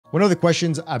One of the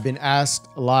questions I've been asked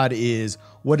a lot is,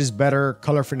 what is better,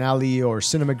 Color Finale or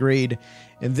Cinema Grade?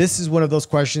 And this is one of those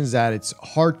questions that it's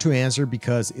hard to answer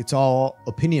because it's all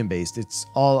opinion based. It's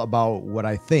all about what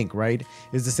I think, right?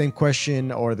 It's the same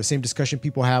question or the same discussion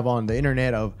people have on the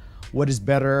internet of what is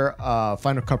better,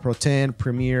 Final Cut Pro 10,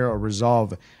 Premiere, or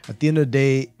Resolve. At the end of the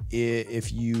day,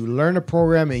 if you learn a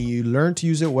program and you learn to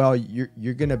use it well,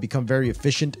 you're going to become very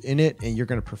efficient in it and you're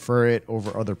going to prefer it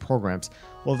over other programs.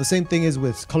 Well, the same thing is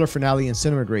with Color Finale and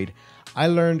Cinema Grade. I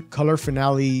learned Color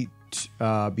Finale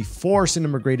before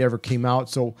Cinema Grade ever came out,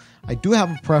 so I do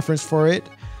have a preference for it.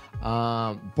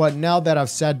 But now that I've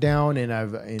sat down and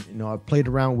I've played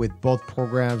around with both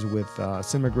programs, with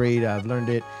Cinema Grade, I've learned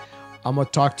it. I'm gonna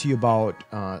talk to you about,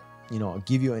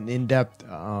 give you an in-depth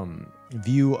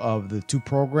view of the two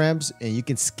programs, and you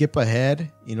can skip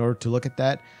ahead in order to look at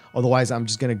that. Otherwise, I'm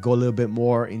just gonna go a little bit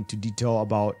more into detail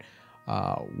about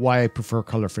why I prefer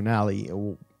Color Finale.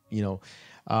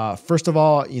 First of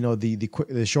all,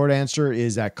 the short answer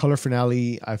is that Color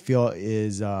Finale, I feel,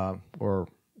 is, in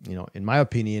my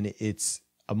opinion, it's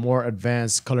a more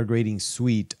advanced color grading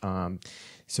suite.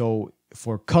 So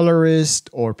for colorists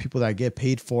or people that get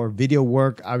paid for video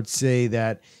work, I would say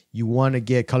that you want to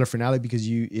get Color Finale because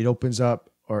it opens up,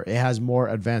 or it has more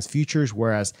advanced features,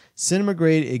 whereas Cinema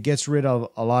Grade, it gets rid of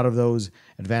a lot of those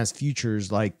advanced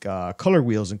features like color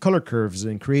wheels and color curves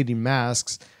and creating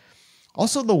masks.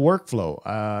 Also, the workflow,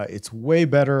 it's way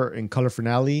better in Color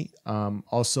Finale.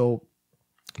 Also,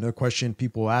 another question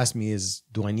people ask me is,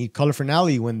 do I need Color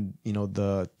Finale when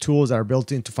the tools that are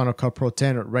built into Final Cut Pro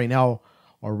 10 right now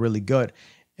are really good?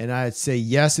 And I'd say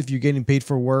yes, if you're getting paid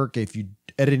for work, if you're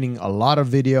editing a lot of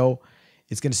video,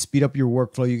 it's going to speed up your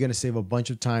workflow. You're going to save a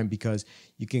bunch of time because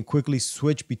you can quickly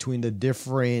switch between the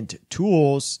different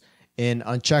tools and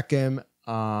uncheck them.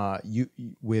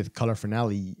 With Color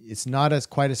Finale, it's not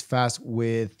quite as fast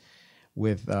with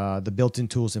the built-in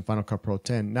tools in Final Cut Pro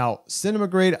 10. Now, Cinema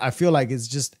Grade, I feel like it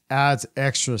just adds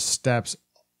extra steps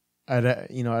at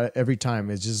every time.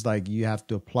 It's just like you have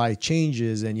to apply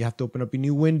changes and you have to open up a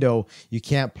new window. You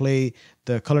can't play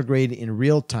the color grade in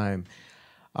real time.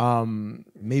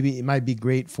 Maybe it might be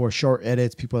great for short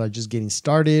edits, people that are just getting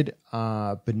started,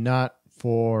 but not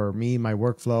for me, my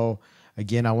workflow.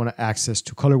 Again, I want access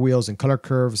to color wheels and color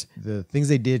curves. The things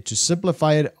they did to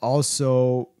simplify it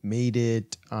also made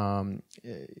it,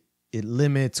 it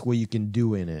limits what you can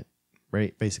do in it,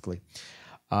 right? Basically.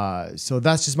 So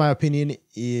that's just my opinion.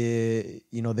 They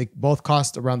both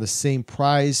cost around the same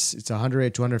price. It's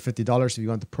 $100 to $250 if you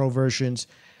want the pro versions.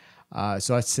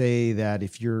 So I'd say that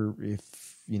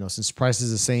since the price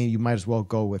is the same, you might as well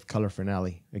go with Color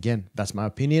Finale. Again, that's my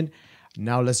opinion.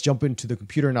 Now let's jump into the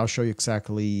computer and I'll show you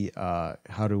exactly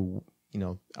how to,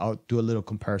 I'll do a little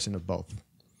comparison of both.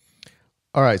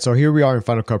 All right, so here we are in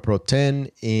Final Cut Pro 10,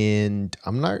 and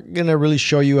I'm not going to really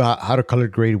show you how to color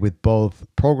grade with both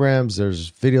programs.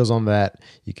 There's videos on that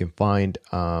you can find.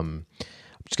 I'm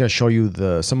just going to show you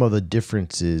some of the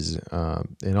differences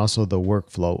and also the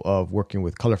workflow of working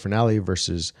with Color Finale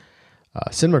versus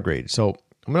Cinema Grade. So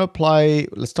I'm going to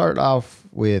let's start off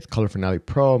with Color Finale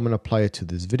Pro. I'm going to apply it to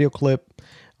this video clip.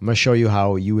 I'm going to show you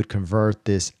how you would convert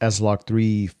this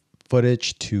S-Log3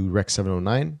 footage to Rec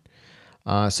 709.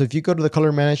 So if you go to the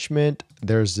color management,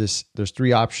 there's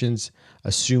three options.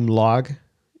 Assume log.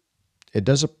 It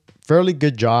does a fairly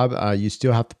good job. You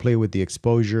still have to play with the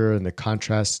exposure and the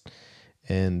contrast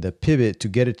and the pivot to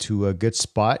get it to a good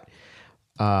spot.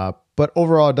 But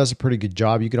overall, it does a pretty good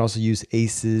job. You can also use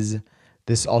aces.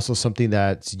 This is also something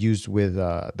that's used with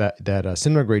that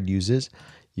Cinema Grade uses.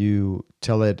 You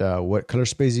tell it what color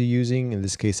space you're using. In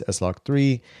this case,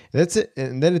 S-Log3. That's it.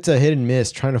 And then it's a hit and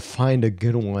miss trying to find a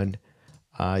good one.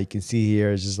 You can see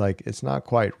here, it's just like, it's not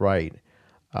quite right.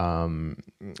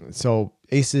 So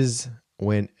aces,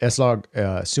 when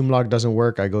assume log doesn't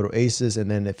work, I go to aces.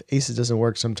 And then if aces doesn't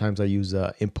work, sometimes I use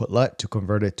input LUT to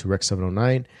convert it to Rec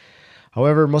 709.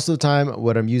 However, most of the time,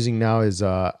 what I'm using now is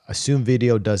assume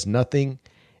video does nothing.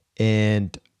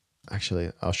 And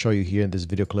actually, I'll show you here in this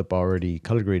video clip already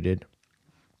color graded.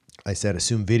 I said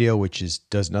assume video, which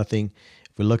does nothing.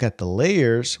 If we look at the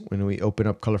layers, when we open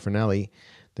up Color Finale,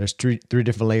 there's three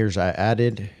different layers I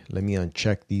added. Let me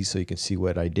uncheck these so you can see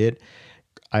what I did.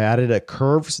 I added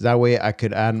curves. That way I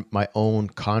could add my own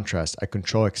contrast. I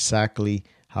control exactly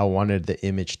how I wanted the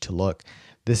image to look.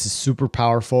 This is super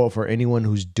powerful for anyone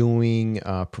who's doing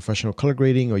professional color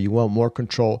grading or you want more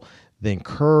control. Then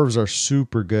curves are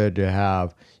super good to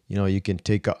have. You can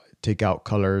take out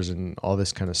colors and all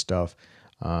this kind of stuff.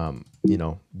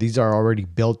 These are already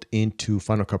built into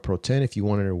Final Cut Pro 10 if you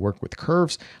wanted to work with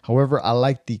curves. However, I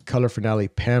like the Color Finale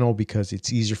panel because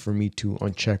it's easier for me to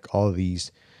uncheck all of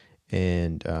these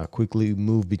and quickly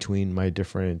move between my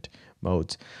different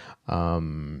modes.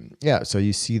 Yeah, so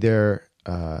you see there,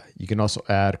 you can also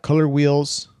add color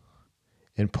wheels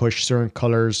and push certain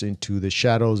colors into the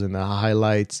shadows and the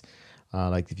highlights.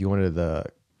 Like if you wanted the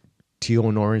teal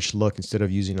and orange look, instead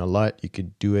of using a LUT, you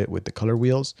could do it with the color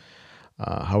wheels.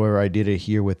 However, I did it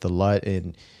here with the LUT,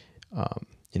 and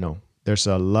there's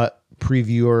a LUT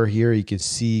previewer here. You can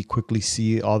quickly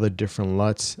see all the different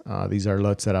LUTs. These are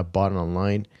LUTs that I bought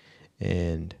online,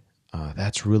 and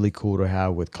that's really cool to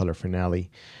have with Color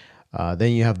Finale.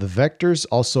 Then you have the vectors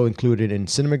also included in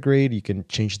Cinema Grade. You can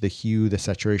change the hue, the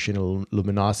saturation, and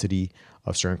luminosity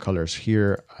of certain colors.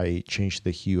 Here, I changed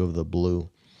the hue of the blue.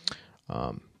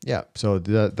 Yeah, so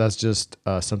that's just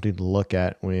something to look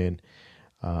at when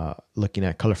looking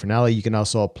at Color Finale. You can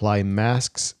also apply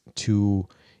masks to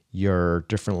your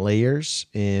different layers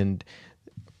and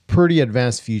pretty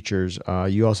advanced features.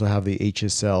 You also have the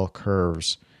HSL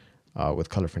curves with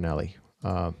Color Finale.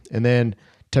 And then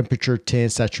temperature,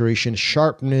 tint, saturation,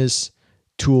 sharpness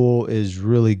tool is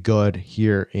really good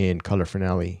here in Color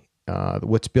Finale.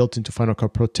 What's built into Final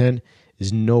Cut Pro 10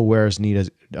 is nowhere as neat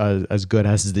as good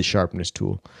as the sharpness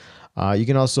tool. You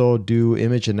can also do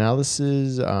image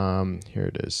analysis. Here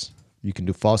it is. You can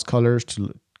do false colors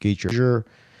to gauge your.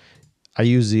 I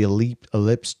use the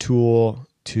ellipse tool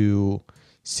to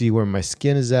see where my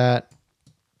skin is at.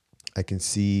 I can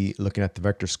see, looking at the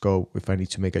vector scope, if I need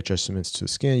to make adjustments to the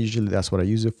skin. Usually that's what I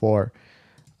use it for.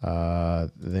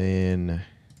 Then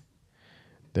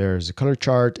there's a color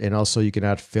chart, and also you can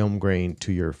add film grain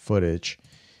to your footage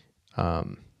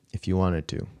if you wanted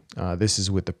to. This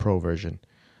is with the Pro version.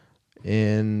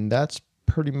 And that's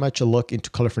pretty much a look into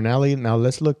Color Finale. Now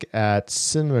let's look at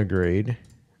Cinema Grade.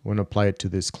 I'm going to apply it to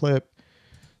this clip.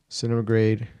 Cinema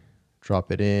Grade,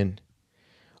 drop it in,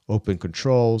 open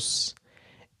controls.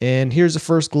 And here's the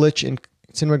first glitch in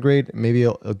Cinema Grade. Maybe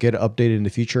it'll get updated in the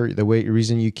future. The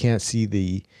reason you can't see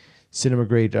the Cinema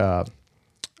Grade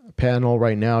panel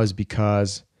right now is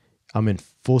because I'm in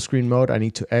full screen mode. I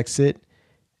need to exit.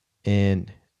 And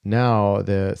now,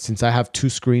 since I have two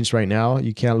screens right now,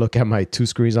 you can't look at my two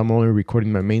screens. I'm only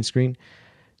recording my main screen.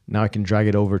 Now I can drag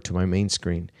it over to my main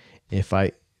screen. If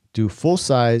I do full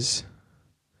size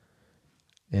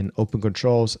and open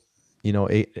controls,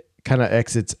 it kind of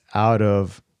exits out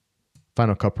of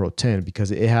Final Cut Pro 10 because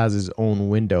it has its own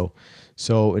window.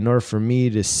 So in order for me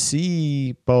to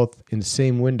see both in the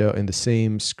same window, in the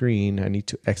same screen, I need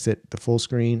to exit the full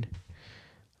screen,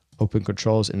 open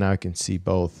controls, and now I can see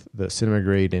both the Cinema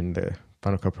Grade and the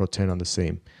Final Cut Pro 10 on the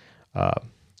same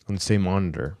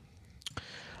monitor.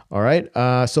 All right,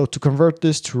 so to convert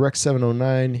this to Rec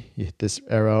 709, you hit this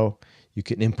arrow. You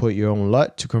can input your own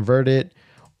LUT to convert it,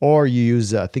 or you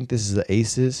use, I think this is the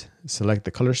ACES. Select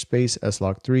the color space,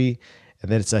 S-Log3,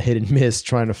 and then it's a hit and miss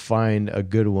trying to find a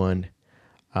good one.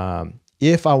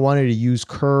 If I wanted to use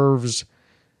curves,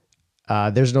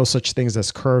 there's no such things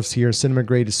as curves here. Cinema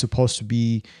Grade is supposed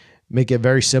to make it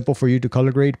very simple for you to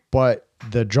color grade, but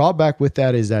the drawback with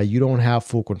that is that you don't have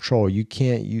full control.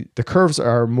 The curves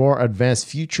are a more advanced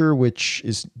feature, which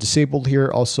is disabled here.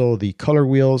 Also, the color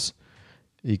wheels,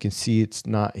 you can see it's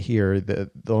not here. The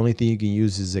only thing you can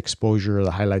use is exposure,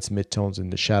 the highlights, midtones,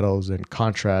 and the shadows and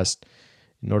contrast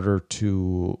in order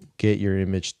to get your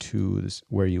image to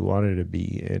where you want it to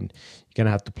be. And you're going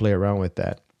to have to play around with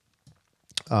that.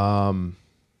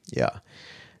 Yeah.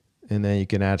 And then you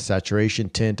can add saturation,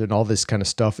 tint, and all this kind of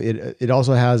stuff. It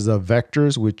also has the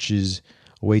vectors, which is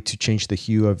a way to change the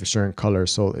hue of a certain color.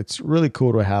 So it's really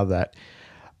cool to have that.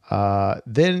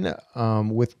 Then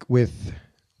with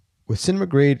Cinema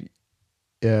Grade,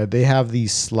 they have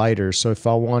these sliders. So if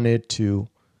I wanted to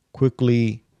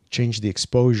quickly change the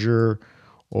exposure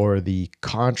or the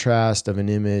contrast of an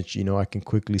image, I can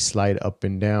quickly slide up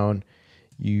and down.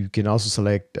 You can also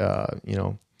select,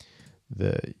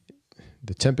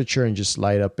 the temperature and just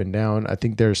slide up and down. I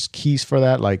think there's keys for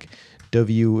that. Like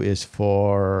W is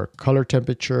for color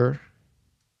temperature,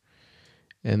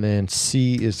 and then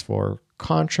C is for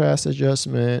contrast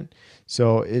adjustment.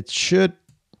 So it should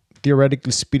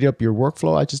theoretically speed up your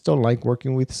workflow. I just don't like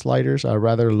working with sliders. I'd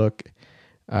rather look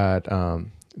at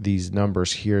these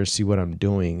numbers here, see what I'm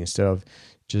doing instead of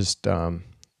just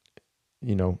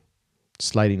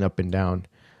sliding up and down.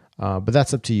 But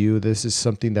that's up to you. This is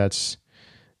something that's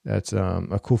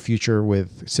a cool feature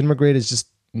with Cinema Grade. Is just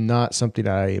not something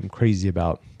I am crazy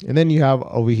about. And then you have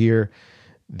over here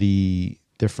the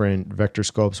different vector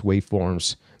scopes,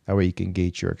 waveforms. That way you can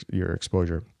gauge your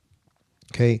exposure.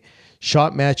 Okay,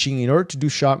 shot matching. In order to do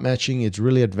shot matching, it's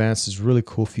really advanced. It's a really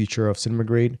cool feature of Cinema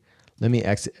Grade. Let me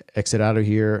exit out of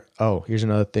here. Oh, here's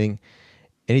another thing.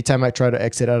 Anytime I try to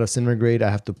exit out of cinema grade, I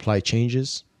have to apply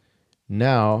changes.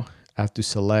 Now I have to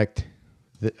select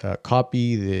the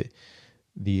copy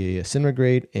the cinema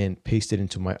grade and paste it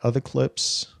into my other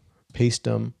clips, paste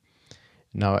them.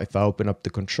 Now, if I open up the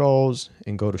controls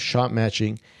and go to shot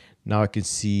matching, now I can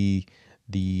see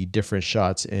the different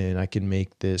shots, and I can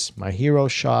make this my hero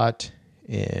shot,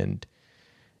 and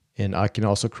I can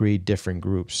also create different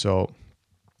groups. So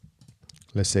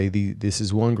let's say this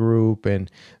is one group,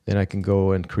 and then I can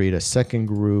go and create a second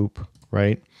group,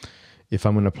 right? If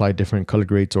I'm going to apply different color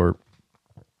grades or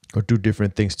do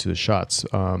different things to the shots.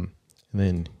 And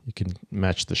then you can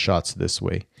match the shots this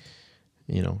way,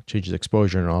 change the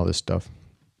exposure and all this stuff.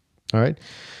 All right.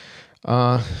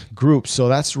 Groups. So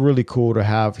that's really cool to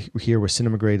have here with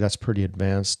cinema grade. That's pretty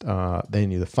advanced.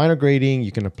 Then the final grading,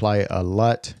 you can apply a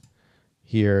LUT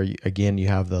here. Again, you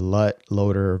have the LUT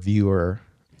loader viewer.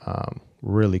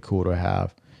 Really cool to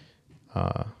have.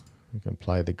 You can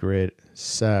apply the grid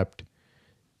sept.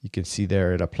 You can see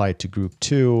there it applied to group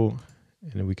 2,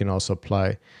 and then we can also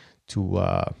apply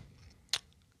to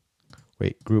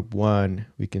group 1.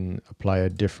 We can apply a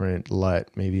different LUT,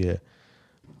 maybe a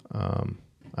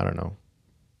I don't know,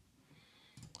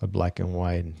 a black and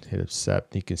white, and hit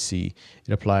accept. You can see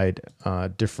it applied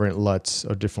different LUTs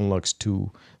or different looks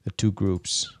to the two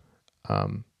groups.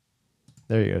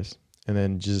 There he goes. And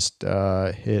then just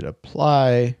hit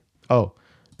apply. Oh,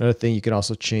 another thing, you can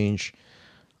also change,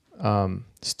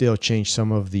 still change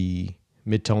some of the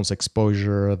midtones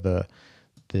exposure, the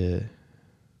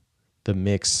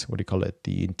mix, what do you call it?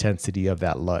 The intensity of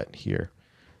that LUT here.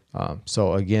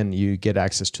 So again, you get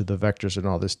access to the vectors and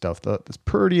all this stuff. That's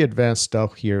pretty advanced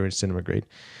stuff here in cinema grade.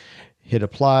 Hit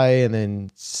apply and then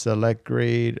select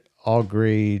grade, all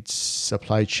grades,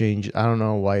 apply change. I don't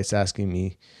know why it's asking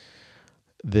me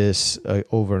this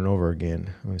over and over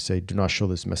again. I'm going to say, do not show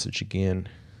this message again.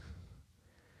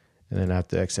 And then I have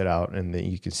to exit out, and then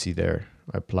you can see there,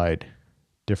 I applied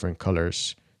different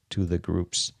colors to the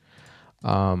groups.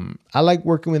 I like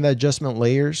working with adjustment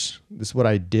layers. This is what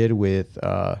I did with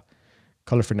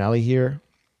Color Finale here.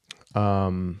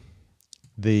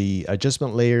 The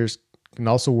adjustment layers can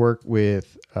also work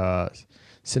with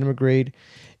Cinema Grade.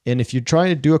 And if you're trying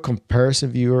to do a comparison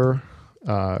viewer,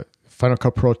 Final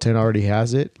Cut Pro 10 already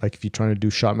has it. Like if you're trying to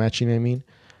do shot matching,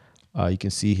 you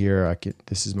can see here,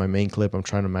 this is my main clip. I'm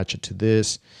trying to match it to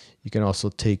this. You can also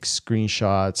take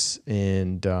screenshots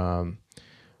and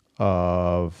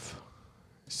of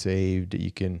saved.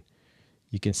 You can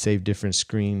save different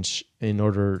screens in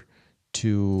order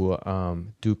to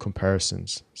do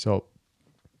comparisons. So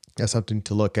that's something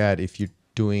to look at if you're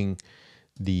doing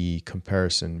the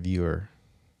comparison viewer.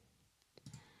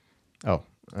 Oh,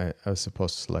 I was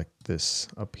supposed to select this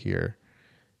up here,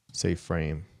 save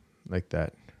frame, like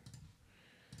that.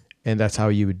 And that's how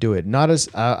you would do it. Not as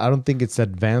I don't think it's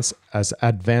advanced as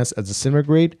the Cinema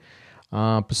Grade,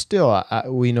 but still,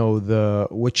 we know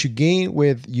what you gain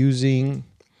with using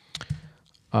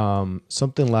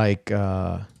something like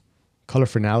Color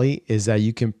Finale is that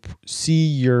you can see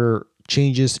your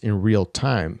changes in real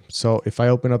time. So if I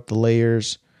open up the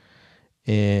layers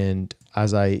and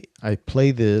as I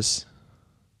play this,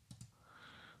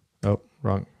 oh,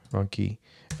 wrong key.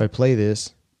 If I play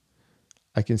this,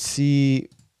 I can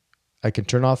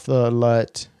turn off the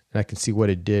LUT and I can see what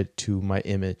it did to my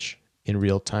image in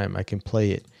real time. I can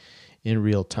play it in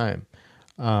real time.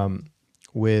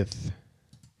 If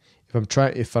I'm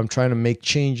trying to make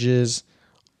changes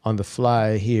on the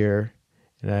fly here,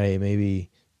 and I maybe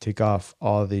take off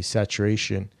all the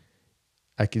saturation,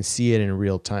 I can see it in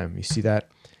real time. You see that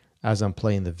as I'm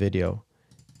playing the video.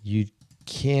 You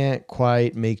can't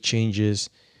quite make changes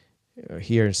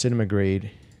here in Cinema Grade.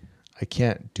 I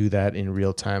can't do that in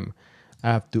real time. I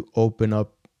have to open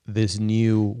up this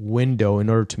new window in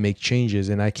order to make changes,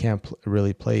 and I can't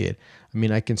really play it. I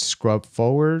mean, I can scrub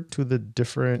forward to the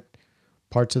different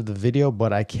parts of the video,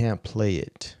 but I can't play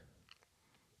it,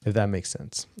 if that makes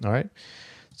sense. All right.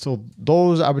 So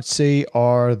those, I would say,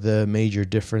 are the major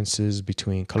differences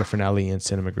between Color Finale and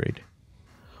Cinema Grade.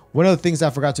 One of the things I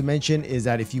forgot to mention is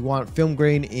that if you want film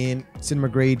grain in Cinema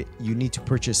Grade, you need to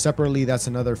purchase separately. That's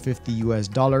another $50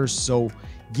 US. So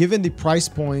given the price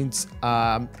points,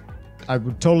 I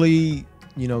would totally,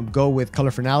 go with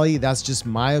Color Finale. That's just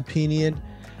my opinion.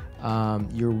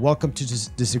 You're welcome to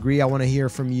disagree. I want to hear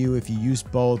from you. If you use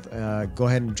both, go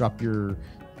ahead and drop your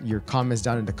comments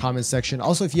down in the comment section.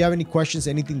 Also, if you have any questions,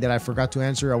 anything that I forgot to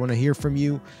answer, I want to hear from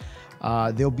you.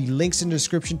 There'll be links in the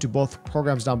description to both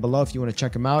programs down below if you want to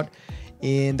check them out.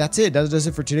 And that's it. That does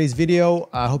it for today's video.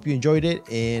 I hope you enjoyed it,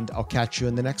 and I'll catch you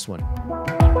in the next one.